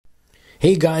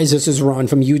Hey guys, this is Ron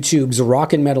from YouTube's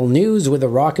Rock and Metal News with a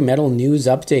Rock and Metal News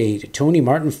update. Tony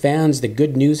Martin fans, the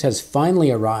good news has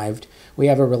finally arrived. We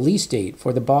have a release date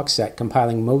for the box set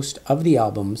compiling most of the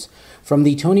albums from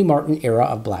the Tony Martin era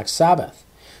of Black Sabbath.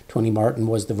 Tony Martin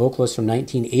was the vocalist from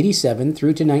 1987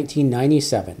 through to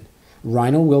 1997.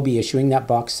 Rhino will be issuing that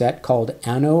box set called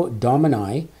Anno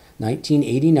Domini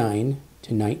 1989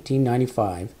 to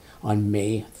 1995 on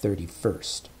May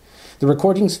 31st. The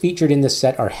recordings featured in this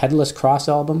set are Headless Cross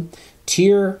album,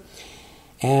 Tear,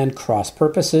 and Cross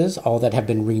Purposes, all that have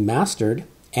been remastered,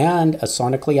 and a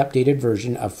sonically updated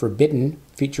version of Forbidden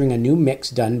featuring a new mix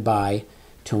done by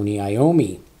Tony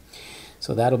Iommi.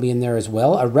 So that'll be in there as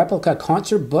well. A replica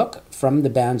concert book from the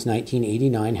band's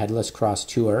 1989 Headless Cross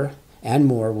tour and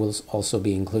more will also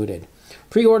be included.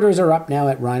 Pre-orders are up now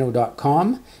at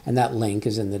Rhino.com, and that link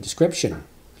is in the description.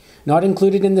 Not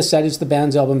included in the set is the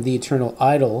band's album The Eternal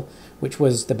Idol, which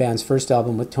was the band's first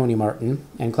album with Tony Martin,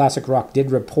 and Classic Rock did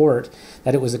report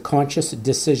that it was a conscious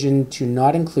decision to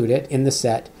not include it in the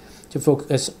set to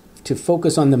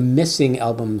focus on the missing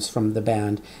albums from the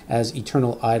band, as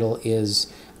Eternal Idol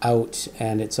is out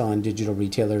and it's on digital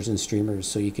retailers and streamers,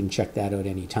 so you can check that out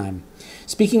anytime.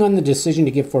 Speaking on the decision to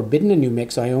give Forbidden a new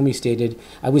mix, Iommi stated,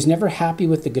 "I was never happy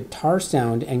with the guitar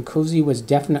sound, and Cozy was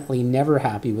definitely never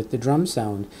happy with the drum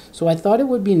sound, so I thought it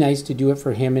would be nice to do it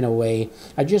for him in a way.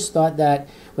 I just thought that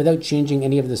without changing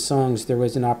any of the songs, there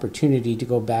was an opportunity to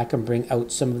go back and bring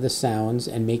out some of the sounds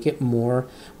and make it more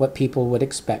what people would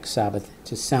expect Sabbath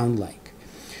to sound like."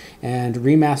 And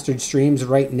remastered streams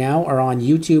right now are on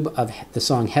YouTube of the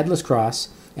song Headless Cross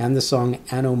and the song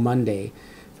Anno Monday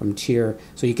from Tear.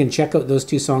 So you can check out those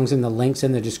two songs in the links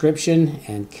in the description,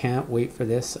 and can't wait for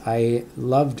this. I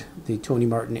loved the Tony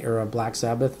Martin era Black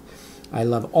Sabbath. I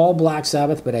love all Black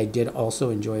Sabbath, but I did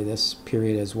also enjoy this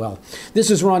period as well.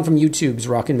 This is Ron from YouTube's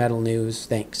Rock and Metal News.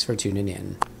 Thanks for tuning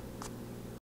in.